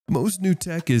Most new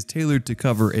tech is tailored to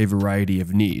cover a variety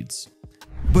of needs.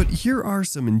 But here are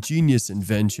some ingenious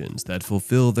inventions that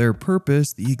fulfill their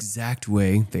purpose the exact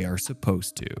way they are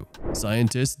supposed to.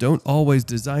 Scientists don't always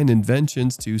design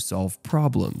inventions to solve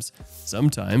problems.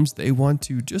 Sometimes they want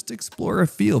to just explore a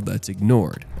field that's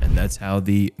ignored, and that's how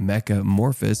the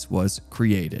Mechamorphous was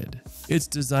created. Its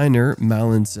designer,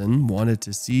 Mallinson, wanted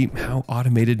to see how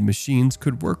automated machines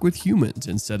could work with humans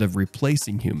instead of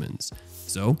replacing humans.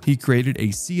 So he created a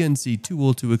CNC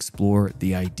tool to explore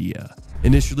the idea.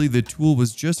 Initially, the tool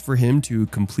was just for him to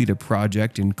complete a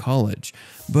project in college,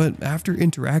 but after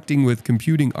interacting with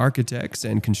computing architects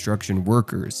and construction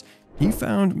workers, he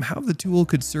found how the tool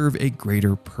could serve a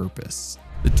greater purpose.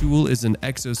 The tool is an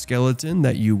exoskeleton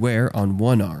that you wear on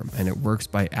one arm, and it works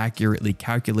by accurately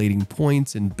calculating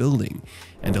points in building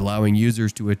and allowing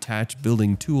users to attach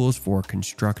building tools for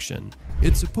construction.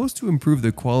 It's supposed to improve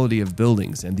the quality of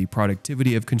buildings and the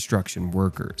productivity of construction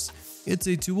workers. It's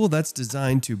a tool that's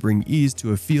designed to bring ease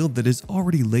to a field that is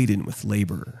already laden with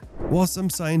labor. While some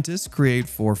scientists create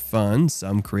for fun,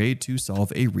 some create to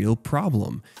solve a real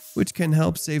problem, which can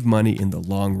help save money in the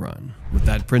long run. With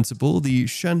that principle, the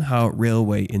Shenhao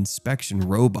Railway Inspection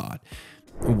Robot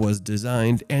was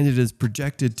designed, and it is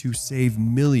projected to save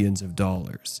millions of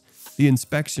dollars. The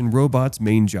inspection robot's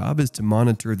main job is to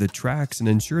monitor the tracks and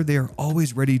ensure they are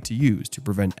always ready to use to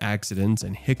prevent accidents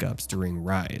and hiccups during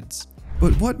rides.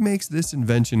 But what makes this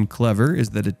invention clever is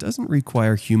that it doesn't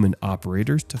require human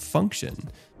operators to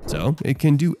function. So it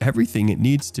can do everything it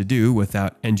needs to do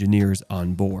without engineers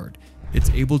on board. It's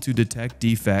able to detect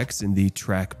defects in the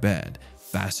track bed,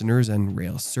 fasteners, and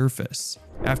rail surface.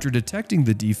 After detecting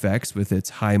the defects with its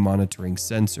high monitoring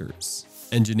sensors,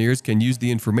 engineers can use the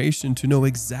information to know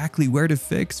exactly where to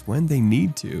fix when they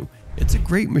need to. It's a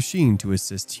great machine to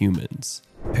assist humans.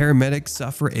 Paramedics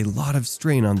suffer a lot of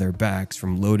strain on their backs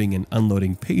from loading and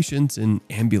unloading patients in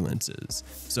ambulances.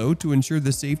 So, to ensure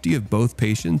the safety of both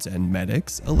patients and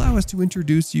medics, allow us to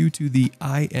introduce you to the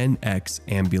INX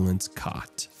ambulance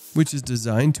cot, which is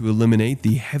designed to eliminate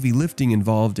the heavy lifting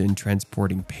involved in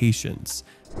transporting patients.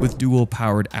 With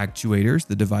dual-powered actuators,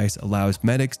 the device allows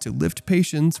medics to lift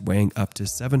patients weighing up to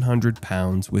 700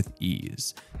 pounds with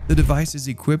ease. The device is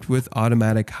equipped with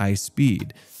automatic high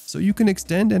speed, so you can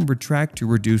extend and retract to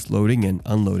reduce loading and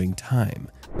unloading time.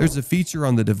 There's a feature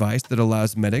on the device that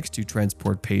allows medics to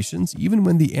transport patients even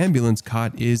when the ambulance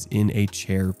cot is in a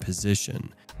chair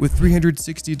position. With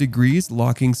 360 degrees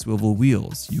locking swivel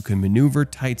wheels, you can maneuver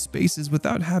tight spaces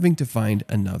without having to find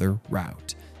another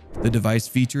route. The device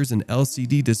features an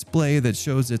LCD display that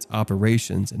shows its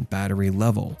operations and battery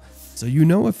level, so you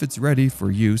know if it's ready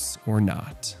for use or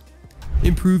not.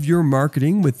 Improve your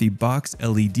marketing with the Box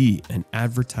LED, an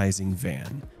advertising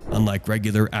van. Unlike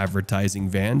regular advertising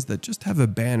vans that just have a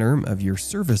banner of your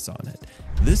service on it,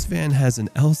 this van has an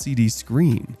LCD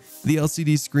screen. The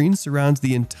LCD screen surrounds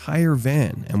the entire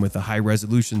van, and with a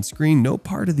high-resolution screen, no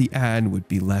part of the ad would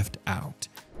be left out.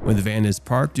 When the van is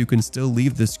parked, you can still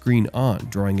leave the screen on,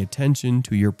 drawing attention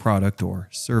to your product or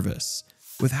service.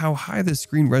 With how high the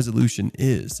screen resolution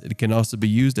is, it can also be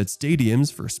used at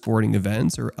stadiums for sporting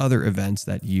events or other events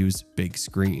that use big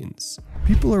screens.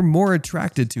 People are more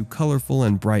attracted to colorful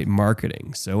and bright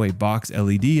marketing, so a box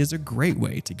LED is a great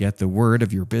way to get the word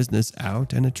of your business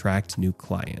out and attract new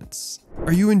clients.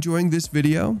 Are you enjoying this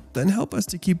video? Then help us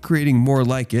to keep creating more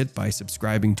like it by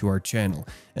subscribing to our channel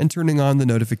and turning on the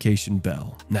notification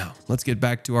bell. Now, let's get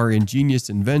back to our ingenious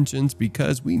inventions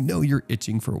because we know you're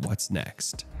itching for what's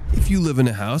next. If you live in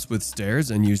a house with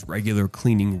stairs and use regular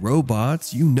cleaning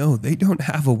robots, you know they don't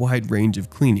have a wide range of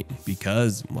cleaning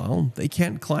because, well, they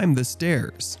can't climb the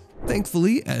stairs.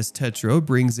 Thankfully, Estetro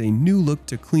brings a new look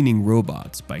to cleaning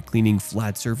robots by cleaning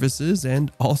flat surfaces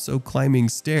and also climbing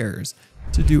stairs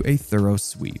to do a thorough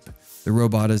sweep. The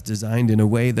robot is designed in a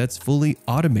way that's fully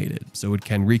automated, so it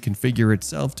can reconfigure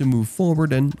itself to move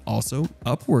forward and also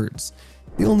upwards.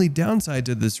 The only downside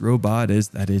to this robot is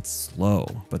that it's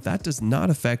slow, but that does not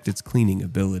affect its cleaning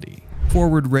ability.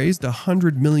 Forward raised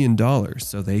 $100 million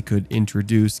so they could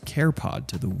introduce CarePod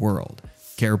to the world.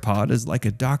 CarePod is like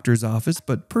a doctor's office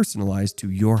but personalized to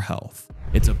your health.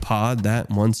 It's a pod that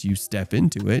once you step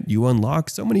into it, you unlock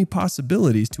so many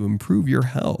possibilities to improve your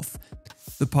health.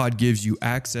 The pod gives you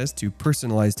access to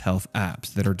personalized health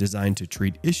apps that are designed to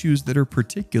treat issues that are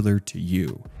particular to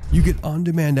you. You get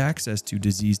on-demand access to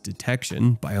disease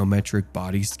detection, biometric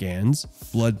body scans,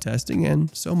 blood testing,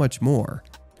 and so much more.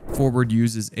 Forward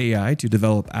uses AI to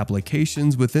develop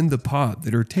applications within the pod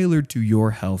that are tailored to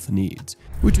your health needs,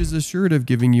 which is assured of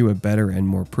giving you a better and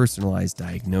more personalized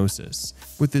diagnosis.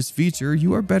 With this feature,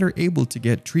 you are better able to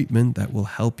get treatment that will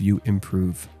help you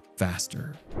improve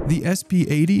faster. The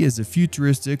SP-80 is a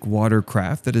futuristic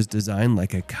watercraft that is designed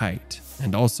like a kite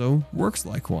and also works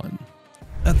like one.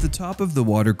 At the top of the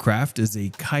watercraft is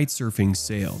a kitesurfing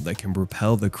sail that can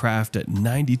propel the craft at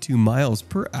 92 miles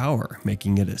per hour,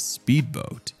 making it a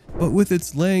speedboat. But with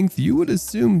its length, you would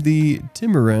assume the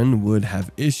Timurin would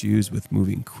have issues with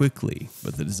moving quickly,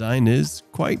 but the design is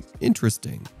quite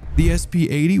interesting. The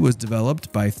SP-80 was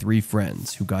developed by 3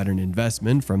 friends who got an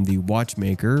investment from the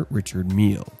watchmaker Richard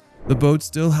Mille. The boat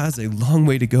still has a long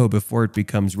way to go before it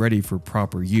becomes ready for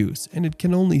proper use, and it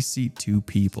can only seat 2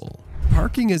 people.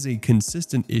 Parking is a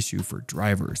consistent issue for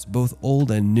drivers, both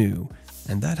old and new,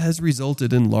 and that has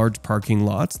resulted in large parking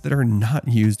lots that are not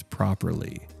used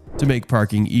properly. To make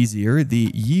parking easier, the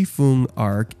Yifeng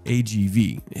Arc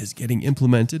AGV is getting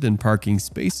implemented in parking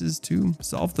spaces to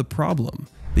solve the problem.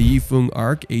 The Yifeng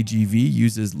Arc AGV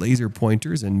uses laser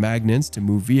pointers and magnets to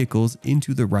move vehicles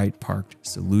into the right parked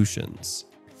solutions.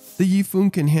 The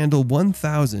Yifeng can handle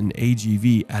 1,000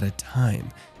 AGV at a time,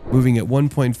 moving at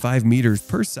 1.5 meters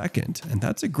per second, and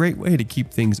that's a great way to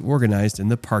keep things organized in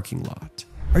the parking lot.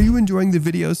 Are you enjoying the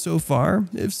video so far?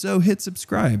 If so, hit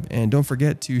subscribe and don't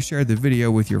forget to share the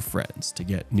video with your friends to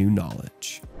get new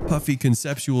knowledge. Puffy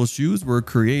conceptual shoes were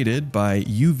created by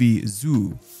UV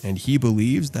Zhu, and he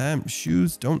believes that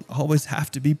shoes don't always have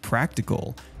to be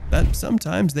practical, that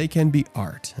sometimes they can be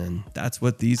art, and that's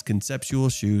what these conceptual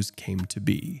shoes came to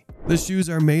be. The shoes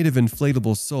are made of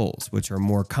inflatable soles, which are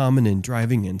more common in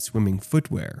driving and swimming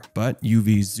footwear, but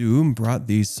UV Zhu brought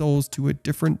these soles to a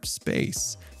different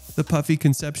space. The puffy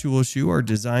conceptual shoe are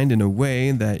designed in a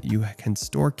way that you can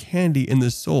store candy in the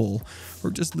sole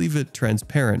or just leave it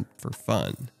transparent for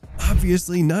fun.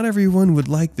 Obviously, not everyone would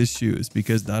like the shoes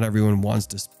because not everyone wants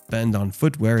to spend on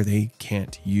footwear they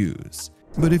can't use.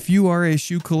 But if you are a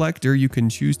shoe collector, you can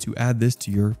choose to add this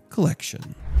to your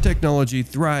collection. Technology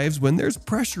thrives when there's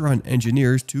pressure on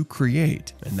engineers to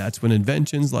create, and that's when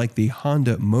inventions like the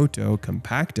Honda Moto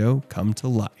Compacto come to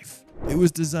life. It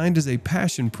was designed as a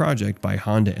passion project by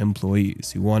Honda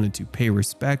employees who wanted to pay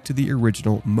respect to the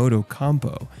original Moto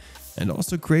Compo and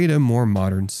also create a more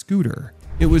modern scooter.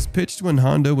 It was pitched when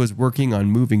Honda was working on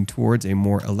moving towards a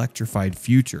more electrified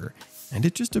future, and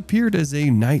it just appeared as a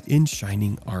knight in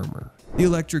shining armor. The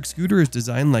electric scooter is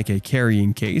designed like a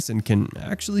carrying case and can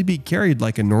actually be carried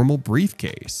like a normal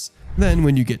briefcase. Then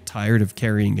when you get tired of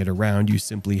carrying it around, you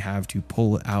simply have to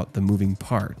pull out the moving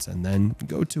parts and then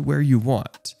go to where you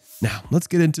want. Now, let's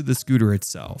get into the scooter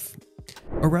itself.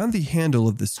 Around the handle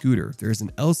of the scooter, there's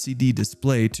an LCD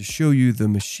display to show you the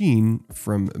machine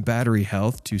from battery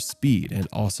health to speed and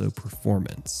also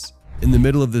performance. In the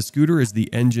middle of the scooter is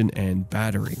the engine and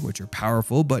battery, which are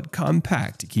powerful but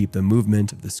compact to keep the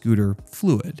movement of the scooter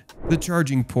fluid. The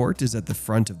charging port is at the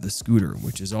front of the scooter,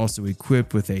 which is also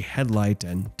equipped with a headlight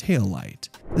and tail light.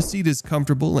 The seat is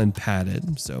comfortable and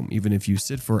padded, so even if you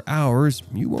sit for hours,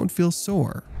 you won't feel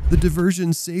sore. The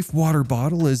diversion-safe water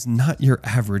bottle is not your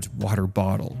average water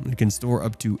bottle. It can store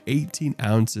up to 18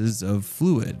 ounces of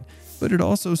fluid, but it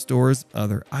also stores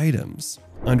other items.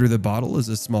 Under the bottle is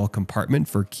a small compartment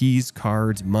for keys,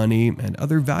 cards, money, and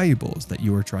other valuables that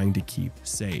you are trying to keep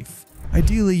safe.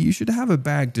 Ideally, you should have a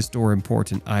bag to store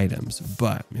important items,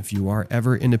 but if you are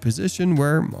ever in a position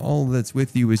where all that's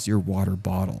with you is your water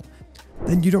bottle,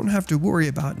 then you don't have to worry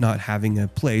about not having a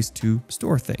place to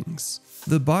store things.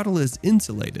 The bottle is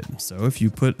insulated, so if you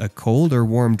put a cold or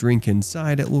warm drink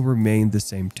inside, it will remain the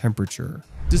same temperature.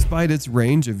 Despite its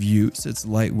range of use, it's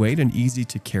lightweight and easy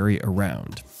to carry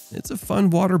around. It's a fun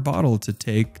water bottle to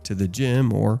take to the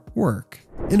gym or work.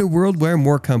 In a world where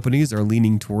more companies are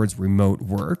leaning towards remote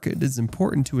work, it is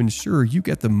important to ensure you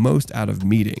get the most out of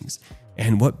meetings.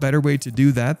 And what better way to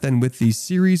do that than with the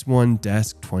Series 1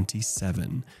 Desk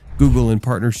 27? Google, in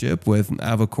partnership with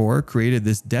Avocor, created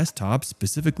this desktop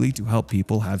specifically to help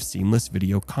people have seamless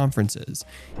video conferences,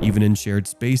 even in shared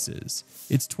spaces.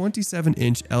 Its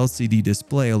 27-inch LCD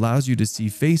display allows you to see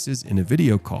faces in a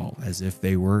video call as if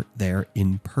they were there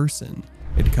in person.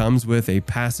 It comes with a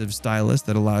passive stylus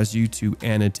that allows you to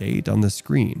annotate on the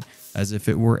screen as if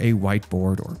it were a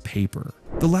whiteboard or paper.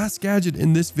 The last gadget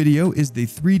in this video is the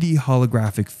 3D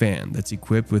holographic fan that's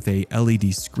equipped with a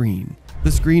LED screen.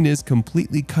 The screen is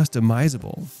completely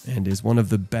customizable and is one of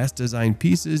the best designed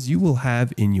pieces you will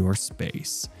have in your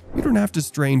space. You don't have to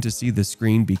strain to see the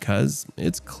screen because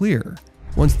it's clear.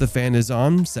 Once the fan is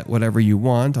on, set whatever you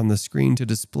want on the screen to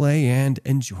display and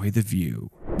enjoy the view.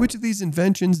 Which of these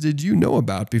inventions did you know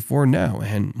about before now,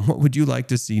 and what would you like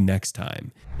to see next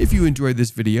time? If you enjoyed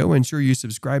this video, ensure you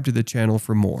subscribe to the channel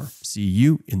for more. See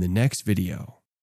you in the next video.